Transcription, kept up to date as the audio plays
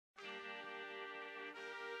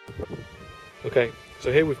Okay,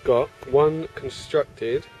 so here we've got one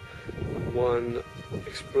constructed, one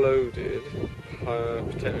exploded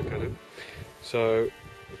potato cannon. So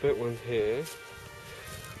the bit ones here,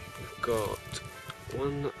 we've got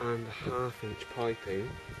 1.5 inch piping,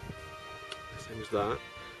 same as that,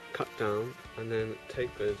 cut down and then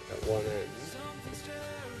tapered at one end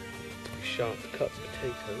to be sharp to cut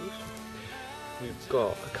potatoes. We've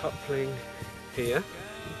got a coupling here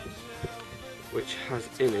which has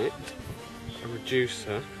in it a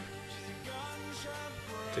reducer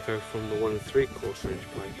to go from the 1 3/4 inch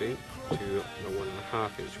piping to the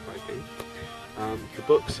 1.5 inch piping. The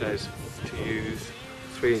book says to use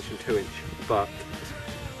 3 inch and 2 inch, but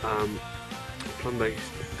Plumbase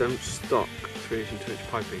don't stock 3 inch and 2 inch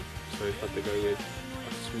piping, so we've had to go with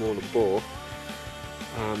a smaller bore.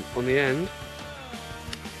 On the end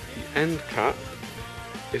cap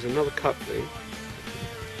is another coupling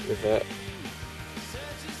with a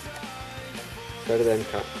threaded end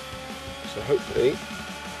cap, so hopefully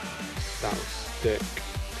that will stick.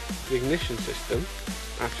 The ignition system,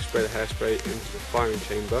 after spray the hairspray into the firing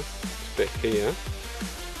chamber, this bit here,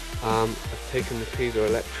 I've taken the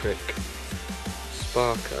piezoelectric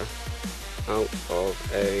sparker out of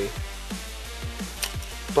a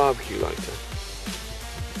barbecue lighter,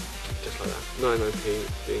 just like that, 99p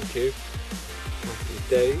B&Q, happy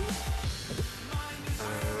days.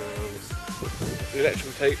 The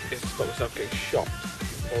electrical tape is to stop myself getting shocked,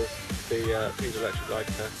 or the piezoelectric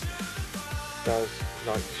lighter does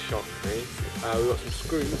like to shock me. We've got some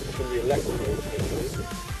screws from the electrodes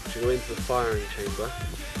which go into the firing chamber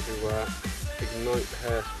to ignite the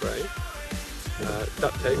hairspray.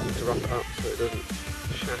 Duct tape to wrap it up so it doesn't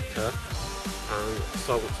shatter, and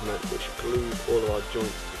solvent cement which glues all of our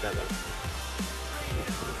joints together.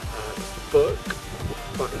 It's the book,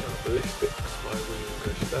 Backyard Ballistics by William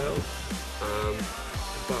Gerstel.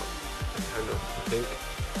 About a tenner, I think.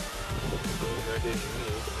 All the ideas you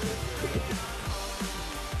need.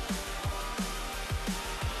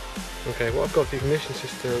 Okay, what I've got for the ignition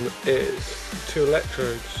system is 2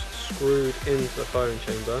 electrodes screwed into the firing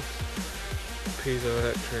chamber,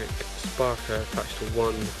 piezoelectric sparker attached to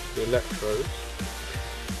one of the electrodes.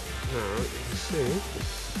 Now you can see,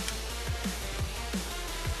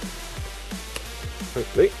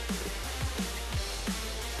 hopefully,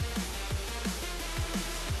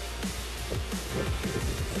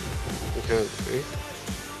 you can see.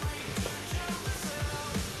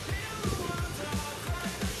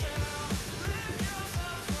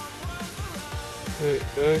 There you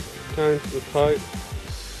go, down to the pipe,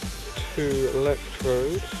 2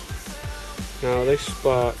 electrodes. Now they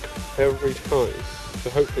spark every time, so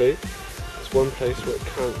hopefully there's one place where it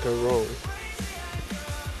can't go wrong.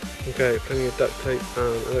 Okay, plenty of duct tape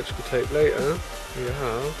and electrical tape later, we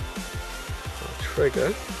have our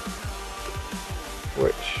trigger,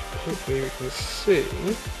 which hopefully we can see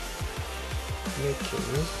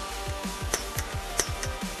making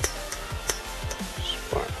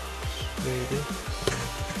sparks, maybe.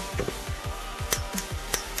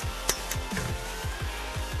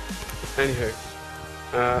 Anywho,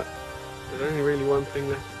 there's only really one thing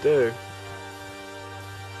left to do,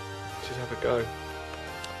 which is have a go.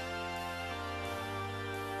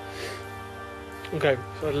 Okay,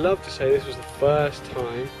 so I'd love to say this was the first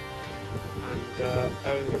time and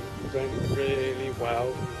everything went really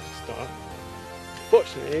well from the start.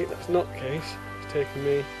 Fortunately, that's not the case. It's taken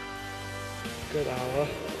me a good hour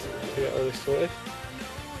to get all this sorted.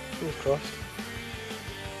 Fingers crossed.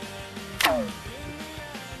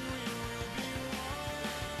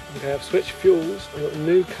 Okay, I've switched fuels. I've got a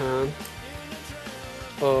new can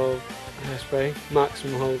of hairspray,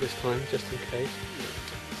 maximum hold this time, just in case.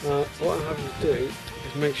 What I'm having to do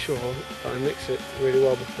is make sure that I mix it really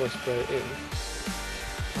well before I spray it in.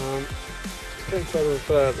 It's getting further and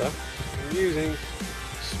further. I'm using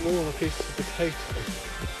smaller pieces of potato,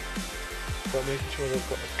 but making sure they've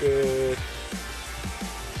got a good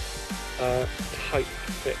tight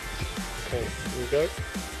fit. Okay, here we go.